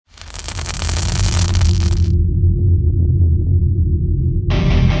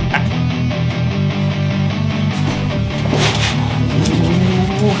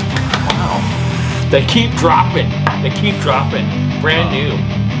They keep dropping. They keep dropping. Brand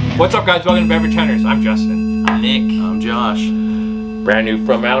new. What's up, guys? Welcome to Beverage Hunters. I'm Justin. I'm Nick. I'm Josh. Brand new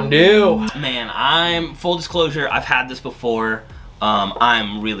from Mountain Dew. Man, full disclosure, I've had this before.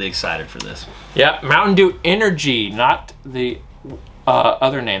 I'm really excited for this. Yeah, Mountain Dew Energy, not the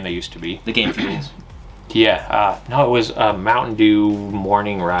other name they used to be. The Game Fuels. Yeah, no, it was Mountain Dew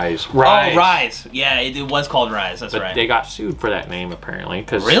Morning Rise. Oh, Rise. Yeah, it was called Rise. That's But right. they got sued for that name, apparently.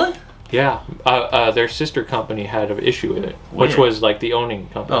 Really? Yeah, their sister company had an issue with it, which Weird. was like the owning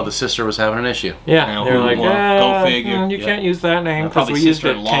company. Oh, the sister was having an issue. Yeah, they're like, go figure. You can't use that name because Probably we used it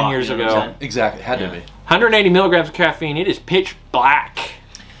sister-in-law, 10 years you know what I'm ago. saying? Exactly, had to Yeah. be. 180 milligrams of caffeine. It is pitch black.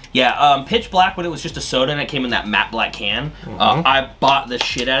 Yeah, Pitch Black, when it was just a soda and it came in that matte black can, I bought the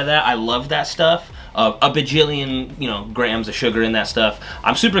shit out of that. I love that stuff. A bajillion, grams of sugar in that stuff.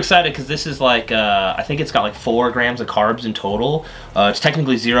 I'm super excited because this is like, I think it's got like 4 grams of carbs in total. It's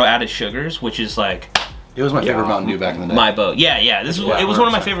technically 0 added sugars, which is like It was my favorite Mountain Dew back in the day. my boat. Yeah. It was one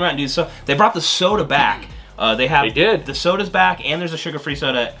of my favorite Mountain Dews. So they brought the soda back. They did. The soda's back, and there's a sugar-free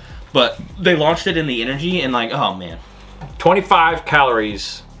soda, but they launched it in the energy, and like, oh man. 25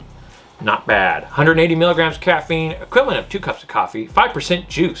 calories. Not bad. 180 milligrams of caffeine, equivalent of 2 cups of coffee, 5%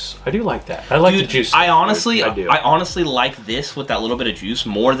 juice. I do like that. I like the juice. I honestly do. like this with that little bit of juice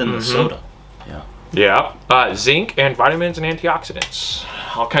more than the soda. Yeah. Yeah. Zinc and vitamins and antioxidants.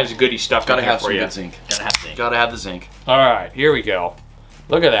 All kinds of goody stuff. Gotta in here have for some you. good zinc. Gotta have zinc. Gotta have the zinc. All right, here we go.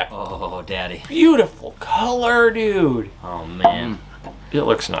 Look at that. Oh, daddy. Beautiful color, dude. Oh man. It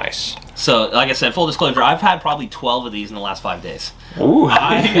looks nice. So, like I said, full disclosure, I've had probably 12 of these in the last 5 days. Ooh,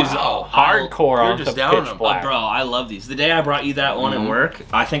 He's hardcore You're on just the down on pitch them. black. Bro, I love these. The day I brought you that one at work,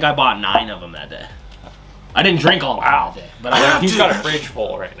 I think I bought 9 of them that day. I didn't drink all of them that day, but He's got a fridge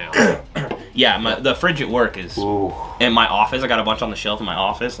full right now. yeah, the fridge at work is Ooh. in my office. I got a bunch on the shelf in my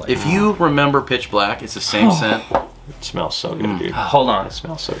office. Like, If you remember Pitch Black, it's the same scent. It smells so good, dude. hold on. It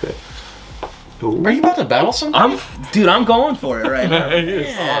smells so good. Are you about to battle somebody? I'm going for it right now.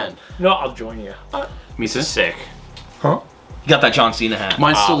 Man. No, I'll join you. Me too. Sick. Huh? You got that John Cena hat.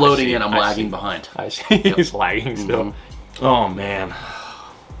 Mine's still I loading see, in. I'm I lagging see. behind. I see. He's lagging still. Oh man.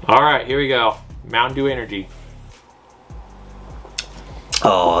 All right, here we go. Mountain Dew Energy.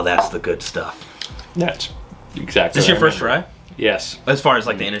 Oh, that's the good stuff. That's exactly. This your what I first remember. try? Yes. As far as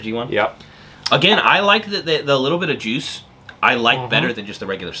like the energy one? Yep. Again, I like the little bit of juice. I like better than just the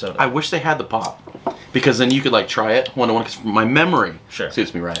regular soda. I wish they had the pop, because then you could like try it 1-to-1. Because my memory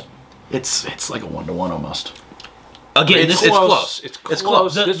suits me right. It's like a 1-to-1 almost. Again, It's this close. It's It's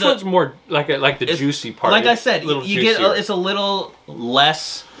close. close. This one's more like the juicy part. Like I It's said, a little you get juicier. it's a little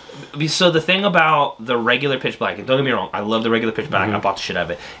less. So the thing about the regular Pitch Black, and don't get me wrong, I love the regular Pitch Black. I bought the shit out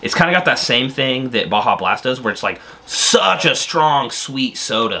of it. It's kind of got that same thing that Baja Blast does, where it's like such a strong sweet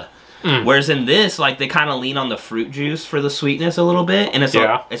soda. Whereas in this, like they kind of lean on the fruit juice for the sweetness a little bit, and it's a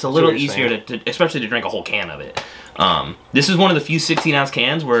little what you're easier to, especially to drink a whole can of it. This is one of the few 16-ounce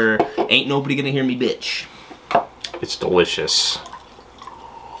cans where ain't nobody gonna hear me bitch. It's delicious.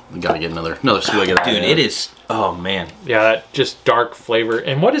 We gotta get another swig of that. Dude, it is. Oh man. Yeah, that just dark flavor.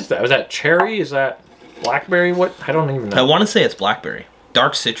 And what is that? Was that cherry? Is that blackberry? What? I don't even know. I want to say it's blackberry,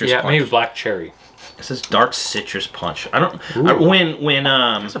 dark citrus. Yeah, punch. maybe black cherry. It says dark citrus punch. I don't. When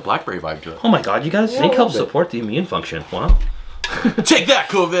There's a blackberry vibe to it. Oh my god, you guys! Yeah, Zinc a helps little bit. support the immune function. Wow. Take that,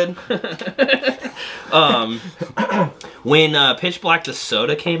 COVID. When Pitch Black the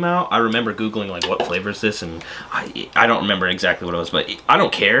soda came out, I remember Googling like what flavor is this, and I don't remember exactly what it was, but I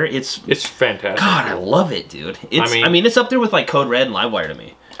don't care. It's fantastic. God, I love it, dude. It's I mean it's up there with like Code Red and Livewire to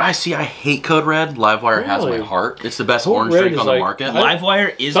me. I hate Code Red. Livewire has my Really? heart. It's the best Code orange Red drink is on the like- market.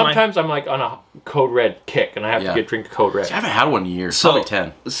 Livewire is Sometimes I'm like on a Code Red kick, and I have Yeah. to drink Code Red. I haven't had one in years. So- Probably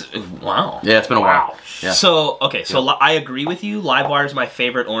 10. Wow. Yeah, it's been a while. Wow. Yeah. So okay, so I agree with you. Livewire is my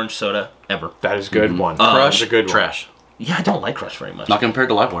favorite orange soda ever. That is a good one. Crush, That's a good one. trash. Yeah, I don't like Crush very much. Not compared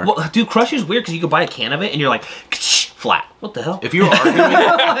to Livewire. Well, dude, Crush is weird because you could buy a can of it and you're like flat. What the hell? If you were arguing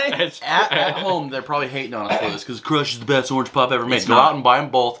Like- at home, they're probably hating on us for this because Crush is the best orange pop ever made. It's Go not. out and buy them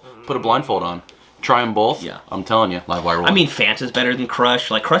both. Put a blindfold on. Try them both. Yeah. I'm telling you, Livewire will. I mean, Fanta's better than Crush.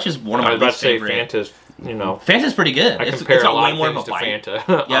 Like Crush is one of I my was about to least say favorite. Fanta's, Fanta's pretty good. I It's compare got a lot way of more of things a bite. to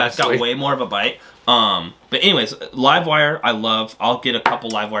Fanta. Yeah, it's got honestly. way more of a bite. But anyways, Livewire, I love. I'll get a couple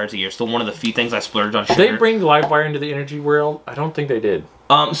Livewires a year. Still one of the few things I splurge on Did sugar. they bring Livewire into the energy world? I don't think they did.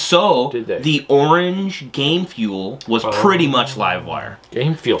 So Did they? the orange Game Fuel was pretty much Livewire.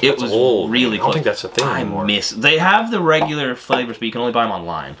 Game Fuel. It that's was old. really I don't close. think that's a thing I anymore. miss. They have the regular flavors, but you can only buy them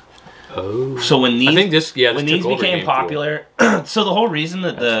online. Oh. So when these, I think this when took these over became Game Fuel. popular, so the whole reason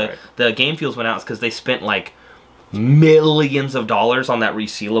that That's the Game Fuels went out is because they spent like millions of dollars on that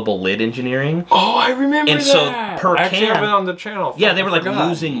resealable lid engineering. Oh, I remember and that. so per I actually can, have it on the channel. Yeah, they were like forgot.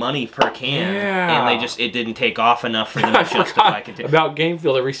 losing money per can, Yeah. and it didn't take off enough for them to I justify forgot continuing. about Game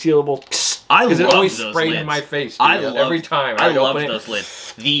Fuel, the resealable. I Because it love always those sprayed lids. in my face. I dude, loved, every time. I I'd love open it. those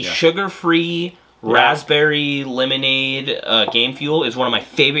lids. The sugar-free raspberry lemonade Game Fuel is one of my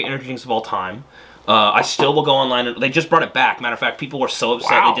favorite energy drinks of all time. I still will go online. And they just brought it back. Matter of fact, people were so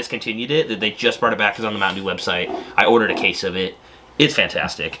upset they discontinued it that they just brought it back. It's on the Mountain Dew website. I ordered a case of it. It's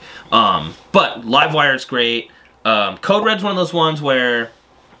fantastic. But Livewire is great. Code Red's one of those ones where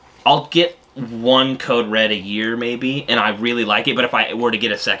I'll get one Code Red a year maybe, and I really like it. But if I were to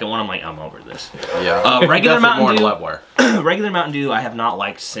get a second one, I'm like, I'm over this. Yeah. Regular Mountain Dew. Livewire. Regular Mountain Dew, I have not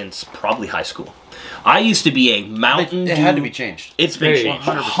liked since probably high school. I used to be a Mountain Dew. It had to be changed. It's been changed.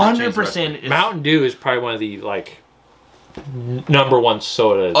 100%. Mountain Dew is probably one of the like #1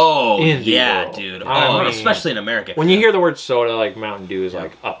 sodas. Oh in the yeah, world. dude. I Oh, mean, especially in America. when you hear the word soda, like Mountain Dew is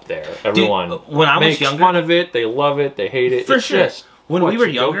like up there. Everyone when I was makes younger, fun of it. They love it. They hate it. For It's sure. just When what we were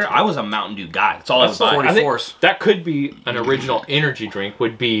you go younger, to. I was a Mountain Dew guy. That's all I was buying. I think 44s. that could be an original energy drink.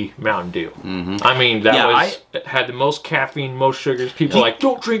 Would be Mountain Dew. I mean, that it had the most caffeine, most sugars. People are like,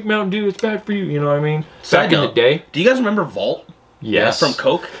 don't drink Mountain Dew. It's bad for you. You know what I mean? Back in the day. Do you guys remember Vault? Yes. From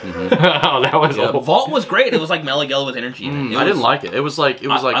Coke. Oh, that was old. Vault was great. It was like Melagel with energy. I didn't like it. It was like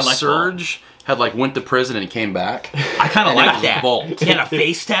I like Surge had like went to prison and came back. I kind of liked that. Vault. He had a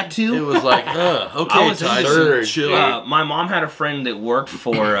face tattoo. It was like, okay, I was Tyson, Surge, chill. My mom had a friend that worked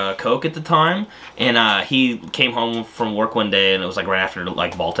for Coke at the time, and he came home from work one day, and it was like right after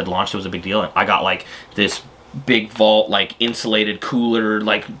like Vault had launched. It was a big deal, and I got like this big Vault like insulated cooler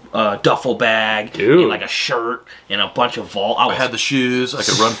like duffel bag, Dude. and like a shirt and a bunch of Vault. I had the shoes. I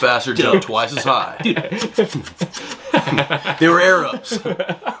could run faster, jump twice as high. They were Arabs.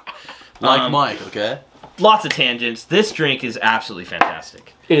 Like Mike, okay? Lots of tangents. This drink is absolutely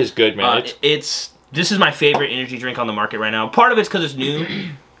fantastic. It is good, man. This is my favorite energy drink on the market right now. Part of it's because it's new,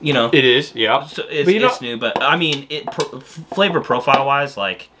 you know. It is, yeah. So it's new, but I mean, flavor profile wise,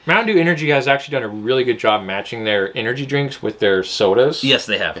 like Mountain Dew Energy has actually done a really good job matching their energy drinks with their sodas. yes,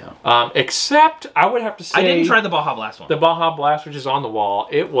 they have. Except I would have to say I didn't try the Baja Blast one. the Baja Blast, which is on the wall.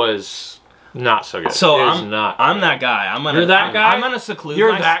 It was not so good. So I'm not. I'm that guy. You're that guy? I'm gonna seclude.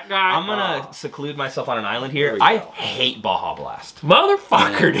 You're that guy? I'm gonna seclude myself on an island here. we I go. hate Baja Blast.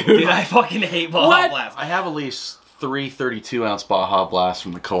 Motherfucker, dude. Dude, I fucking hate Baja What? Blast. I have at least 3 32-ounce Baja Blasts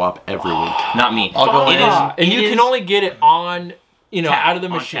from the co-op every week. Not me. I'll go It in. is- And you it can is- only get it on, Tap, out of the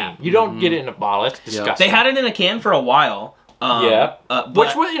on machine. tap. You don't get it in a bottle. That's disgusting. They had it in a can for a while. Yeah. but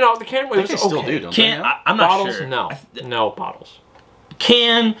Which was, the can I was think they still okay. do, don't can they? I'm not Bottles, sure. no. No bottles.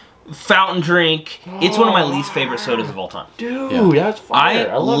 Can fountain drink. It's one of my least favorite sodas of all time. Dude, that's fire.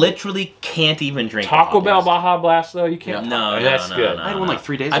 I love literally can't even drink Taco Bell Blast. Baja Blast, though. You can't. No, and no, that's no, good. no, I had one like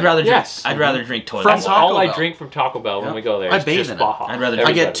 3 days I'd ago. rather drink. Yes. I'd rather drink toilet That's water. all I Bell. drink from Taco Bell when Yep. we go there. I It's bathe just in it. Baja. I'd rather I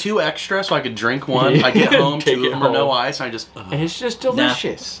drink get 2 extra so I could drink one. I get home, Take 2 it of them are no home. ice, and I just... And it's just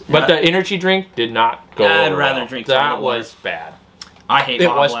delicious. But the energy drink did not go I'd over rather well. drink That toilet water. was bad. I hate It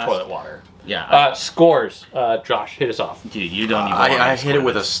Baja was Blast. toilet water. Yeah. Scores. Josh, hit us off. Dude, you don't even want I to hit it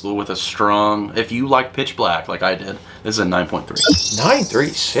with a strong... If you like Pitch Black like I did, this is a 9.3. 9.3,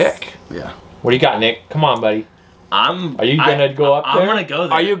 sick. Yeah. What do you got, Nick? Come on, buddy. Are you gonna go up there? I'm gonna go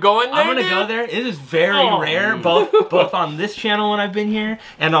there. Are you going there? I'm gonna go there. It is very rare, both on this channel when I've been here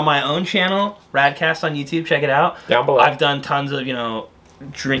and on my own channel, Radcast on YouTube. Check it out. Down below. I've done tons of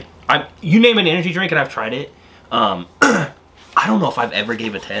drink. You name an energy drink and I've tried it. I don't know if I've ever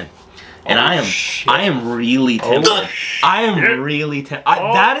gave a 10. And I am really tempted. I am really tempted.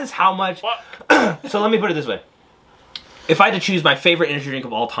 That is how much. So let me put it this way. If I had to choose my favorite energy drink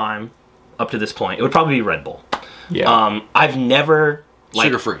of all time up to this point, it would probably be Red Bull. Yeah. I've never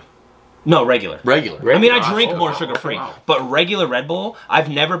Sugar-free. No, regular. Regular. I mean, I Gosh, drink oh, more wow, sugar-free, wow. but regular Red Bull, I've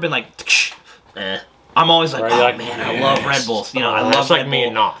never been like, I'm always like, Right, oh like, man, I love Red Bulls. I That's love like Red me Bull.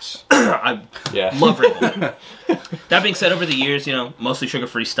 and Nos. I Yeah. love Red Bull. That being said, over the years, mostly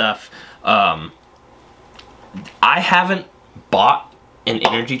sugar-free stuff. I haven't bought an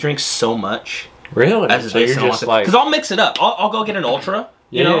energy drink so much Really? as So you're just like... because I'll mix it up. I'll go get an Ultra.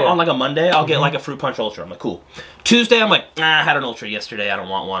 Yeah. On like a Monday, I'll get like a Fruit Punch Ultra. I'm like, cool. Tuesday, I'm like, I had an Ultra yesterday. I don't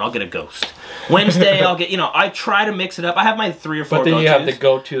want one. I'll get a Ghost. Wednesday, I'll get, I try to mix it up. I have my 3 or 4 But then go-tos. you have the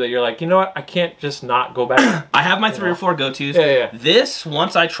go-to that you're like, you know what? I can't just not go back. I have my 3 or 4 go-tos. Yeah. This,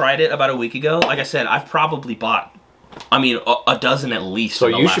 once I tried it about a week ago, like I said, I've probably bought, a dozen at least. So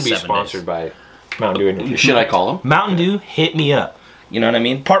in the you last should be 7 sponsored days. by Mountain Dew Energy. Should I call him? Mountain Dew, hit me up. You know what I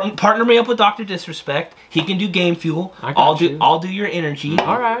mean? Partner me up with Dr. Disrespect. He can do Game Fuel. I got you. I'll do your energy.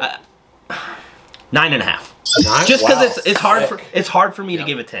 All right. 9.5. Just because it's hard for me to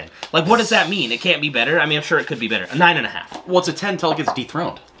give a 10. Like, what does that mean? It can't be better. I mean, I'm sure it could be better. A 9.5. Well, it's a 10 till it gets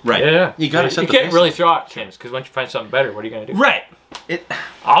dethroned. Right. Yeah. You gotta set You the can't base really up. throw out 10s because once you find something better, what are you gonna do? Right.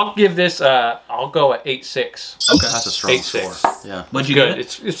 I'll give this. I'll go at 8.6. Okay, that's a strong 8.6. score. Yeah. What'd you Good.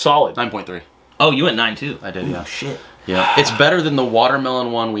 get? It's solid. 9.3. Oh, you went 9 too. I did. Yeah. Shit. Yeah. It's better than the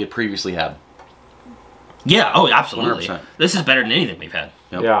watermelon one we had previously had. Yeah. Oh, absolutely. 100%. This is better than anything we've had.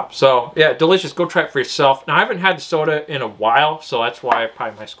 Yep. Yeah. So yeah, delicious. Go try it for yourself. Now I haven't had the soda in a while, so that's why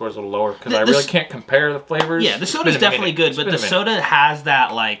probably my score's a little lower because I really can't compare the flavors. Yeah, the soda's definitely good, but the soda has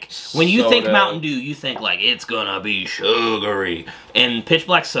that like when you think Mountain Dew, you think like it's gonna be sugary. And Pitch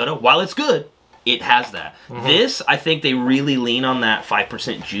Black soda, while it's good, it has that. This, I think they really lean on that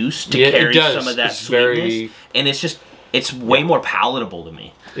 5% juice to carry some of that sweetness, and it's way more palatable to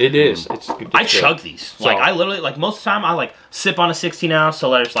me. It is. I chug these. Like I literally most of the time I like sip on a 16 ounce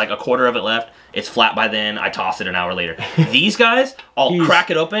so there's like a quarter of it left. It's flat by then. I toss it an hour later. These guys, I'll crack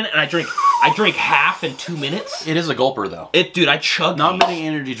it open and I drink half in 2 minutes. It is a gulper though. Dude, I chug. Not many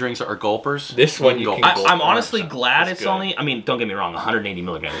energy drinks are gulpers. This one you can gulp. I'm honestly glad it's only. I mean, don't get me wrong. 180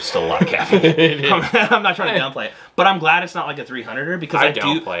 milligrams is still a lot of caffeine. I'm not trying to downplay it, but I'm glad it's not like a 300er because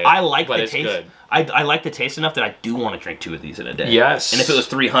I like the taste. Good. I like the taste enough that I do want to drink 2 of these in a day. Yes. And if it was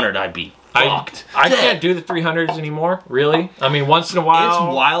 300, I'd be fucked. I can't do the 300s anymore, really. I mean, once in a while.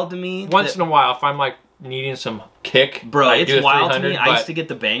 It's wild to me. Once in a while, if I'm like needing some kick, bro, it's wild to me. I used to get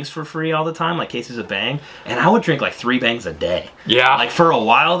the bangs for free all the time, like cases of Bang, and I would drink like 3 bangs a day. Yeah. Like for a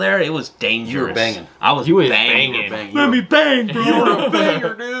while there, it was dangerous. You were banging. I was banging. Let me bang, bro. You were a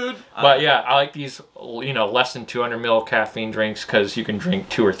banger, dude. But yeah, I like these, less than 200 ml caffeine drinks because you can drink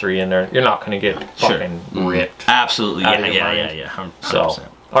 2 or 3 in there. You're not going to get fucking ripped. Absolutely. Yeah. 100%. So,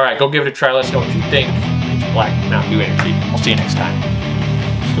 all right, go give it a try. Let us know what you think. Pitch Black Mountain Dew Energy. I'll see you next time.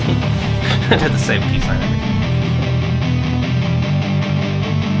 I did the same piece on everything.